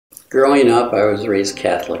Growing up, I was raised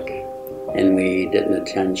Catholic, and we didn't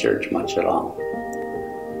attend church much at all.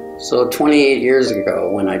 So 28 years ago,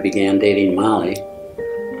 when I began dating Molly,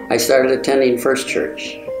 I started attending First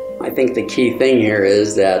Church. I think the key thing here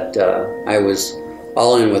is that I was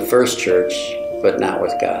all in with First Church, but not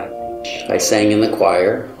with God. I sang in the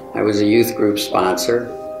choir, I was a youth group sponsor,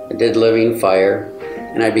 I did Living Fire,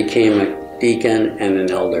 and I became a deacon and an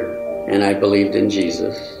elder. And I believed in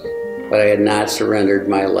Jesus, but I had not surrendered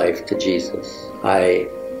my life to Jesus. I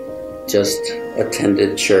just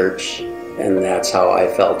attended church, and that's how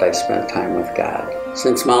I felt I spent time with God.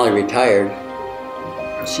 Since Molly retired,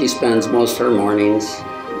 she spends most of her mornings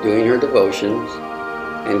doing her devotions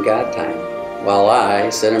and God time, while I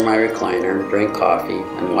sit in my recliner, drink coffee,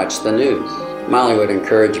 and watch the news. Molly would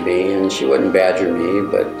encourage me, and she wouldn't badger me,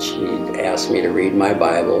 but she'd ask me to read my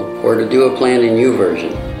Bible or to do a Plan in You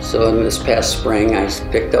version. So in this past spring, I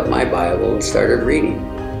picked up my Bible and started reading.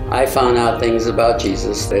 I found out things about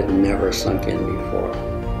Jesus that had never sunk in before.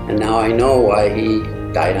 And now I know why He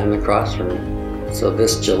died on the cross for me. So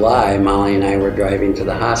this July, Molly and I were driving to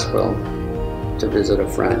the hospital to visit a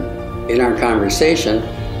friend. In our conversation,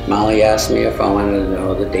 Molly asked me if I wanted to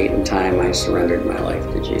know the date and time I surrendered my life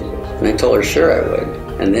to Jesus. And I told her sure I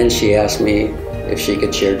would. And then she asked me if she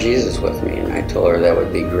could share Jesus with me, and I told her that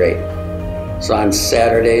would be great. So on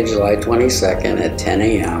Saturday, July 22nd at 10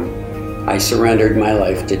 a.m., I surrendered my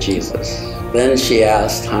life to Jesus. Then she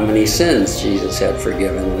asked how many sins Jesus had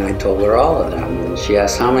forgiven, and I told her all of them. And she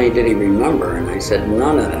asked how many did He remember, and I said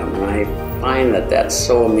none of them. And I find that that's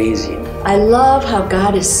so amazing. I love how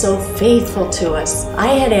God is so faithful to us. I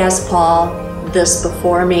had asked Paul this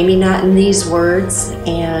before, maybe not in these words,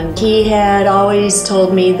 and he had always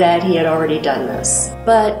told me that he had already done this.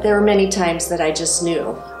 But there were many times that I just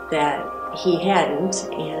knew that he hadn't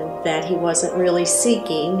and that he wasn't really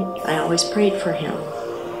seeking. I always prayed for him.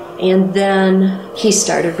 And then he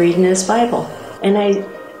started reading his Bible. And I,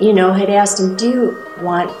 had asked him, do you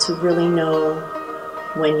want to really know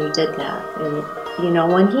when you did that? And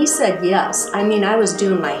when he said yes, I was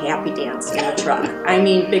doing my happy dance in the truck.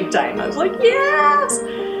 Big time. I was like, yes!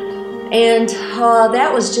 And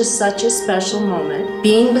that was just such a special moment,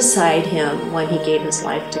 being beside him when he gave his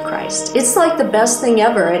life to Christ. It's like the best thing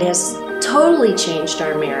ever. It has totally changed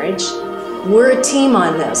our marriage. We're a team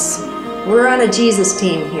on this. We're on a Jesus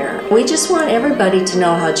team here. We just want everybody to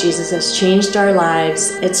know how Jesus has changed our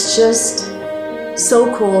lives. It's just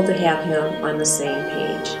so cool to have him on the same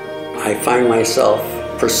page. I find myself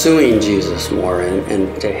pursuing Jesus more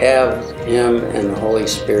and to have Him and the Holy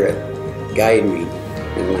Spirit guide me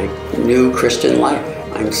in my new Christian life.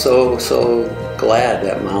 I'm so glad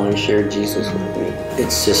that Molly shared Jesus with me.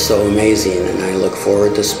 It's just so amazing, and I look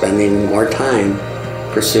forward to spending more time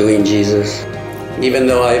pursuing Jesus. Even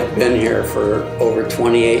though I've been here for over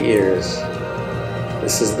 28 years,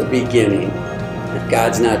 this is the beginning.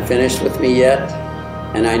 God's not finished with me yet,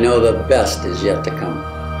 and I know the best is yet to come.